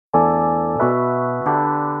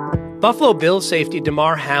Buffalo Bills safety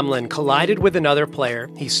Damar Hamlin collided with another player.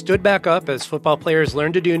 He stood back up, as football players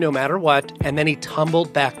learn to do no matter what, and then he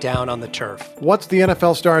tumbled back down on the turf. What's the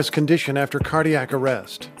NFL star's condition after cardiac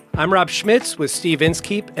arrest? I'm Rob Schmitz with Steve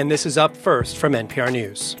Inskeep, and this is Up First from NPR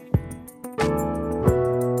News.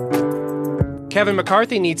 Kevin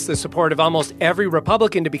McCarthy needs the support of almost every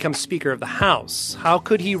Republican to become Speaker of the House. How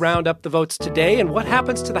could he round up the votes today, and what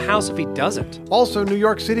happens to the House if he doesn't? Also, New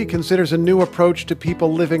York City considers a new approach to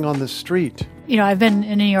people living on the street. You know, I've been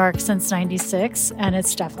in New York since '96, and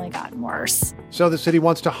it's definitely gotten worse. So the city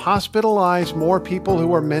wants to hospitalize more people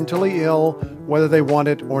who are mentally ill, whether they want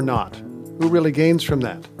it or not. Who really gains from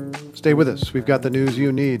that? Stay with us. We've got the news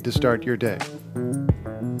you need to start your day.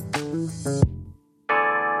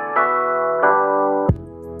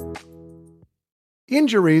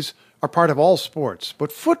 Injuries are part of all sports,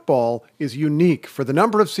 but football is unique for the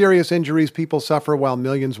number of serious injuries people suffer while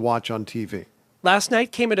millions watch on TV. Last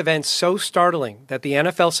night came at events so startling that the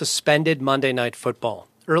NFL suspended Monday Night Football.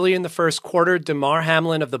 Early in the first quarter, Damar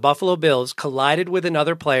Hamlin of the Buffalo Bills collided with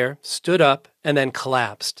another player, stood up, and then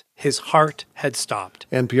collapsed. His heart had stopped.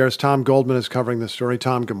 NPR's Tom Goldman is covering this story.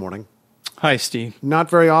 Tom, good morning. Hi, Steve. Not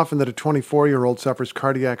very often that a 24-year-old suffers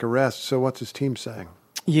cardiac arrest, so what's his team saying?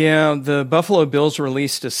 Yeah, the Buffalo Bills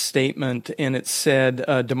released a statement, and it said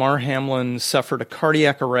Damar Hamlin suffered a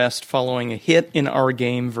cardiac arrest following a hit in our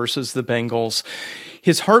game versus the Bengals.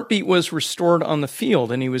 His heartbeat was restored on the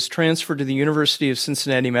field, and he was transferred to the University of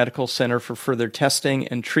Cincinnati Medical Center for further testing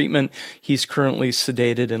and treatment. He's currently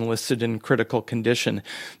sedated and listed in critical condition.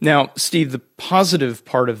 Now, Steve, the positive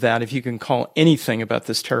part of that, if you can call anything about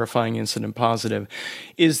this terrifying incident positive,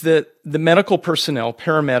 is that the medical personnel,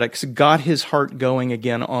 paramedics, got his heart going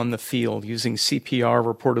again on the field using CPR,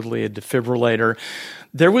 reportedly a defibrillator.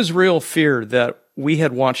 There was real fear that we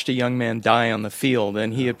had watched a young man die on the field,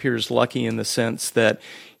 and he appears lucky in the sense that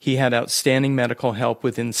he had outstanding medical help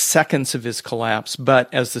within seconds of his collapse,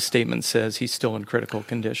 but as the statement says, he's still in critical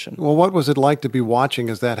condition. Well, what was it like to be watching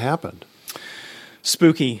as that happened?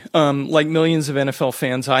 Spooky. Like millions of NFL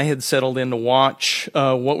fans, I had settled in to watch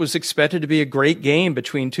what was expected to be a great game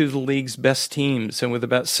between two of the league's best teams. And with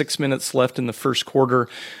about 6 minutes left in the first quarter,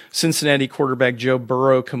 Cincinnati quarterback Joe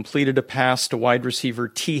Burrow completed a pass to wide receiver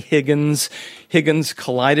T. Higgins. Higgins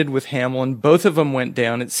collided with Hamlin. Both of them went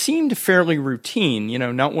down. It seemed fairly routine,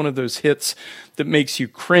 not one of those hits that makes you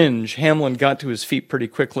cringe. Hamlin got to his feet pretty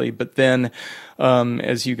quickly, but then,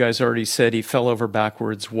 as you guys already said, he fell over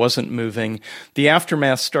backwards, wasn't moving. The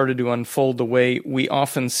aftermath started to unfold the way we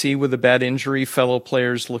often see with a bad injury, fellow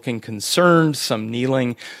players looking concerned, some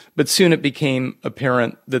kneeling, but soon it became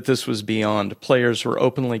apparent that this was beyond. Players were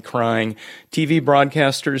openly crying. TV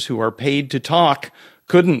broadcasters who are paid to talk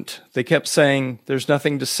couldn't. They kept saying, there's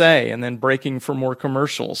nothing to say, and then breaking for more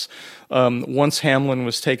commercials. Once Hamlin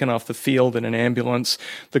was taken off the field in an ambulance,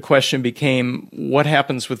 the question became, what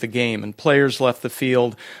happens with the game? And players left the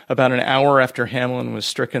field about an hour after Hamlin was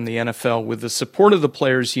stricken. The NFL, with the support of the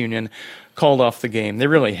players' union, called off the game. They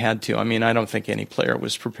really had to. I don't think any player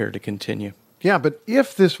was prepared to continue. Yeah, but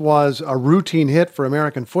if this was a routine hit for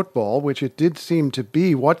American football, which it did seem to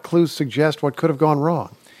be, what clues suggest what could have gone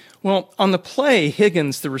wrong? Well, on the play,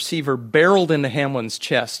 Higgins, the receiver, barreled into Hamlin's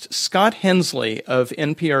chest. Scott Hensley of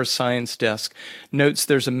NPR's Science Desk notes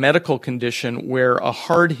there's a medical condition where a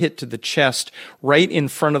hard hit to the chest right in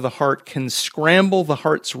front of the heart can scramble the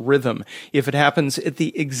heart's rhythm if it happens at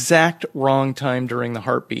the exact wrong time during the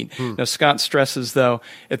heartbeat. Now, Scott stresses, though,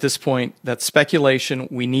 at this point, that's speculation.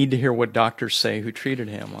 We need to hear what doctors say who treated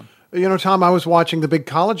Hamlin. Tom, I was watching the big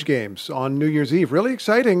college games on New Year's Eve. Really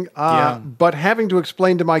exciting, but having to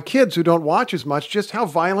explain to my kids who don't watch as much just how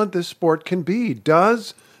violent this sport can be.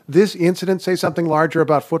 Does this incident say something larger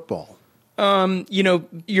about football?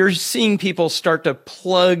 You're seeing people start to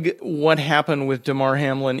plug what happened with Damar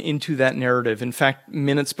Hamlin into that narrative. In fact,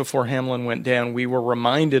 minutes before Hamlin went down, we were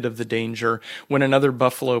reminded of the danger when another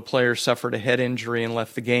Buffalo player suffered a head injury and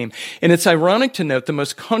left the game. And it's ironic to note the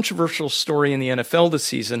most controversial story in the NFL this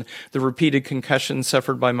season, the repeated concussion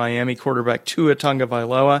suffered by Miami quarterback Tua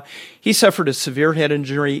Tagovailoa. He suffered a severe head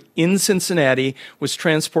injury in Cincinnati, was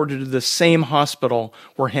transported to the same hospital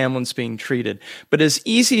where Hamlin's being treated. But as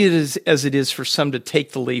easy as it is for some to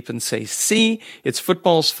take the leap and say, see, it's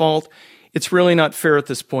football's fault, it's really not fair at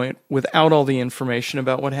this point without all the information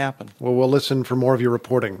about what happened. Well, we'll listen for more of your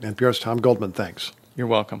reporting. NPR's Tom Goldman, thanks. You're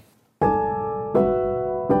welcome.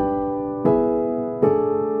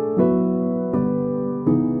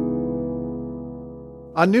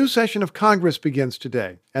 A new session of Congress begins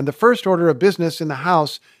today, and the first order of business in the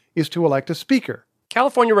House is to elect a speaker.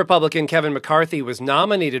 California Republican Kevin McCarthy was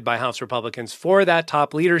nominated by House Republicans for that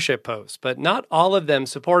top leadership post, but not all of them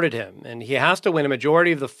supported him, and he has to win a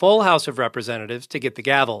majority of the full House of Representatives to get the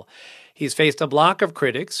gavel. He's faced a block of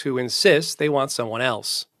critics who insist they want someone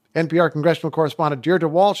else. NPR congressional correspondent Deirdre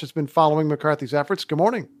Walsh has been following McCarthy's efforts. Good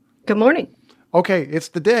morning. Good morning. Okay, it's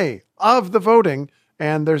the day of the voting,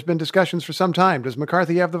 and there's been discussions for some time. Does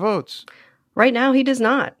McCarthy have the votes? Right now, he does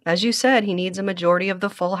not. As you said, he needs a majority of the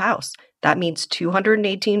full House. That means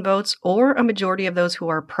 218 votes or a majority of those who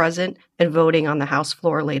are present and voting on the House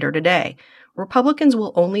floor later today. Republicans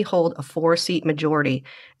will only hold a 4-seat majority,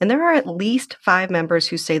 and there are at least 5 members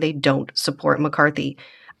who say they don't support McCarthy.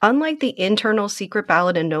 Unlike the internal secret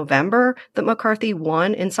ballot in November that McCarthy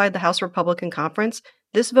won inside the House Republican Conference,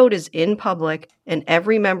 this vote is in public, and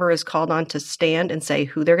every member is called on to stand and say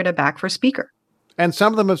who they're going to back for Speaker. And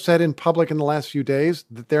some of them have said in public in the last few days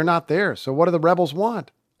that they're not there. So what do the rebels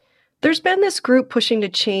want? There's been this group pushing to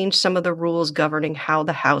change some of the rules governing how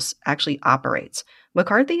the House actually operates.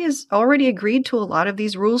 McCarthy has already agreed to a lot of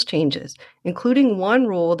these rules changes, including one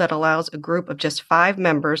rule that allows a group of just 5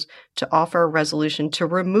 members to offer a resolution to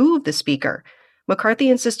remove the Speaker. McCarthy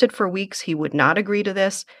insisted for weeks he would not agree to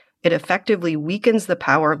this. It effectively weakens the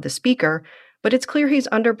power of the Speaker, but it's clear he's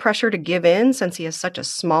under pressure to give in since he has such a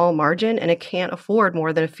small margin and it can't afford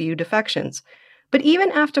more than a few defections. But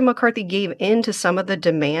even after McCarthy gave in to some of the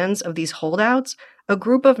demands of these holdouts, a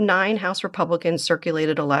group of 9 House Republicans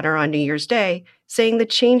circulated a letter on New Year's Day saying the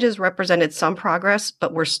changes represented some progress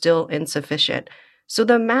but were still insufficient. So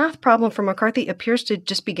the math problem for McCarthy appears to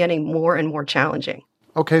just be getting more and more challenging.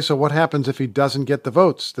 Okay, so what happens if he doesn't get the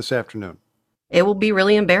votes this afternoon? It will be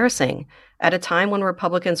really embarrassing. At a time when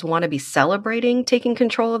Republicans want to be celebrating taking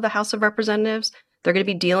control of the House of Representatives, they're going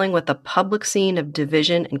to be dealing with a public scene of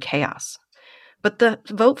division and chaos. But the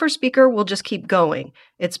vote for Speaker will just keep going.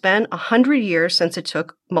 It's been 100 years since it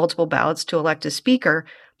took multiple ballots to elect a Speaker,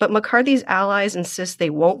 but McCarthy's allies insist they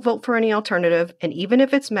won't vote for any alternative, and even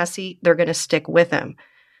if it's messy, they're going to stick with him.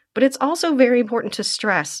 But it's also very important to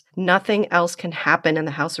stress nothing else can happen in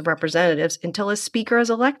the House of Representatives until a Speaker is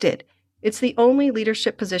elected. It's the only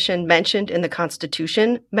leadership position mentioned in the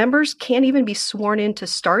Constitution. Members can't even be sworn in to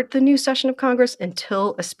start the new session of Congress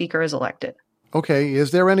until a Speaker is elected. Okay,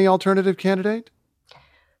 is there any alternative candidate?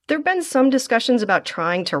 There have been some discussions about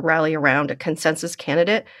trying to rally around a consensus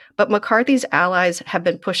candidate, but McCarthy's allies have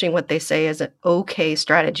been pushing what they say is an okay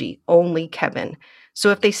strategy, only Kevin.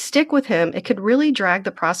 So if they stick with him, it could really drag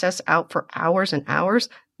the process out for hours and hours,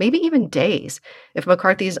 maybe even days, if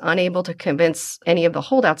McCarthy is unable to convince any of the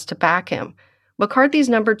holdouts to back him. McCarthy's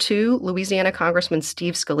number 2, Louisiana Congressman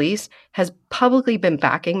Steve Scalise, has publicly been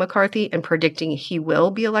backing McCarthy and predicting he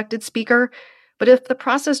will be elected Speaker. But if the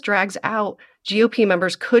process drags out, GOP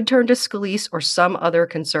members could turn to Scalise or some other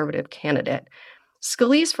conservative candidate.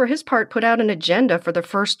 Scalise, for his part, put out an agenda for the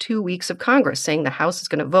first 2 weeks of Congress, saying the House is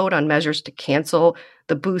going to vote on measures to cancel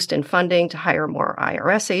the boost in funding to hire more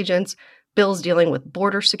IRS agents, bills dealing with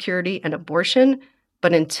border security and abortion.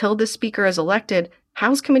 But until the Speaker is elected,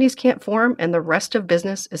 House committees can't form and the rest of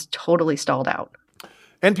business is totally stalled out.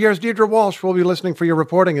 NPR's Deirdre Walsh will be listening for your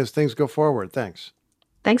reporting as things go forward. Thanks.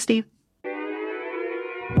 Thanks, Steve.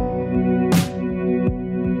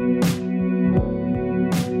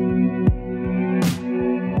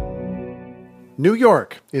 New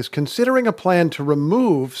York is considering a plan to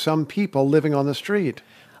remove some people living on the street.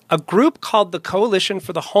 A group called the Coalition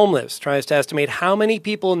for the Homeless tries to estimate how many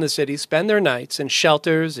people in the city spend their nights in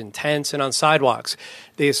shelters, in tents, and on sidewalks.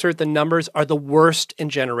 They assert the numbers are the worst in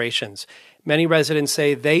generations. Many residents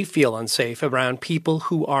say they feel unsafe around people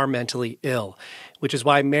who are mentally ill, which is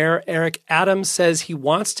why Mayor Eric Adams says he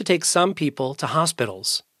wants to take some people to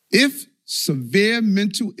hospitals. If severe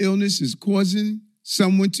mental illness is causing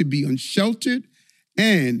someone to be unsheltered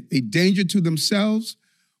and a danger to themselves,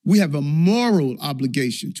 we have a moral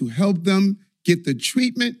obligation to help them get the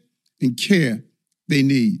treatment and care they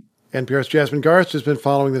need. NPR's Jasmine Garsd has been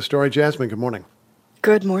following this story. Jasmine, good morning.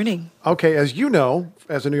 Good morning. Okay, as you know,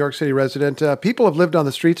 as a New York City resident, people have lived on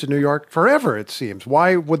the streets of New York forever, it seems.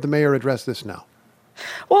 Why would the mayor address this now?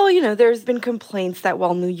 Well, there's been complaints that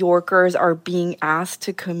while New Yorkers are being asked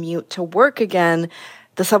to commute to work again,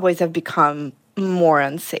 the subways have become more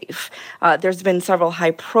unsafe. There's been several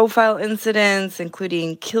high-profile incidents,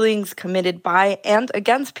 including killings committed by and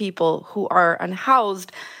against people who are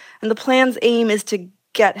unhoused. And the plan's aim is to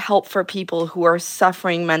get help for people who are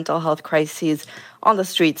suffering mental health crises on the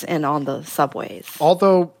streets and on the subways.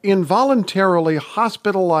 Although involuntarily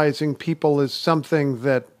hospitalizing people is something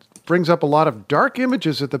that brings up a lot of dark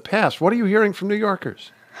images of the past. What are you hearing from New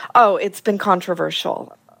Yorkers? Oh, it's been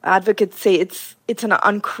controversial. Advocates say it's an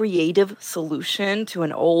uncreative solution to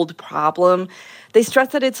an old problem. They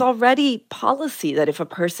stress that it's already policy that if a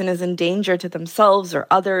person is in danger to themselves or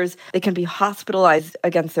others, they can be hospitalized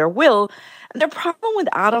against their will. And their problem with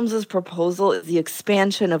Adams's proposal is the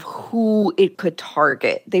expansion of who it could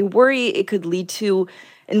target. They worry it could lead to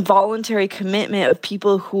involuntary commitment of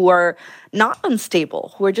people who are not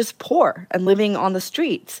unstable, who are just poor and living on the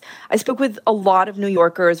streets. I spoke with a lot of New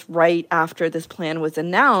Yorkers right after this plan was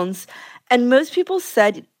announced, and most people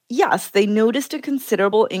said, yes, they noticed a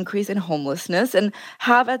considerable increase in homelessness and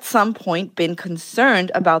have at some point been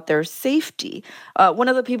concerned about their safety. One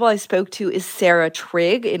of the people I spoke to is Sarah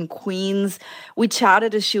Trigg in Queens. We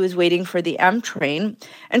chatted as she was waiting for the M train,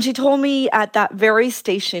 and she told me at that very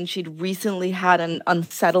station she'd recently had an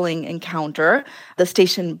unsettling encounter. The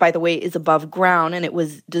station, by the way, is above ground, and it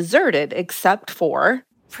was deserted except for...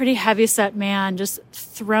 Pretty heavyset man just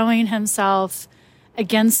throwing himself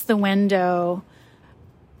against the window.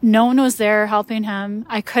 No one was there helping him.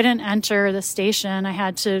 I couldn't enter the station. I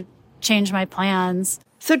had to change my plans.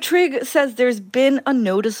 So Trigg says there's been a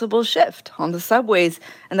noticeable shift on the subways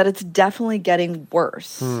and that it's definitely getting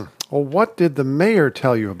worse. Well, what did the mayor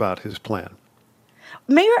tell you about his plan?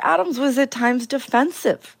 Mayor Adams was at times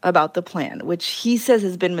defensive about the plan, which he says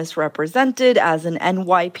has been misrepresented as an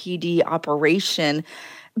NYPD operation.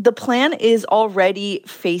 The plan is already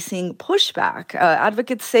facing pushback.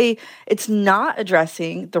 Advocates say it's not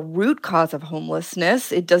addressing the root cause of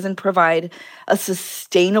homelessness. It doesn't provide a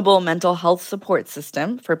sustainable mental health support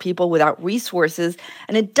system for people without resources,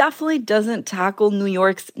 and it definitely doesn't tackle New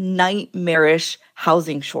York's nightmarish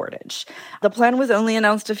housing shortage. The plan was only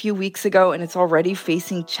announced a few weeks ago, and it's already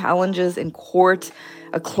facing challenges in court.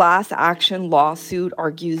 A class action lawsuit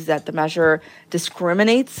argues that the measure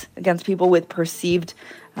discriminates against people with perceived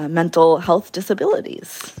mental health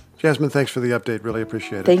disabilities. Jasmine, thanks for the update. Really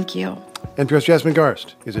appreciate it. Thank you. NPR's Jasmine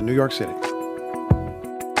Garsd is in New York City.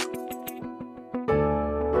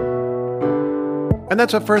 And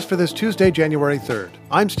that's Up First for this Tuesday, January 3rd.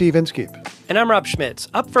 I'm Steve Inskeep. And I'm Rob Schmitz.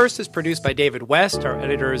 Up First is produced by David West. Our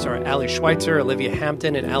editors are Ali Schweitzer, Olivia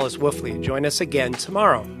Hampton, and Alice Woofley. Join us again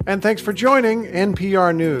tomorrow. And thanks for joining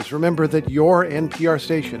NPR News. Remember that your NPR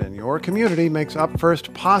station and your community makes Up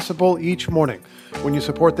First possible each morning. When you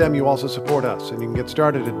support them, you also support us. And you can get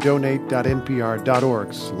started at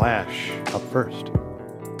donate.npr.org/upfirst.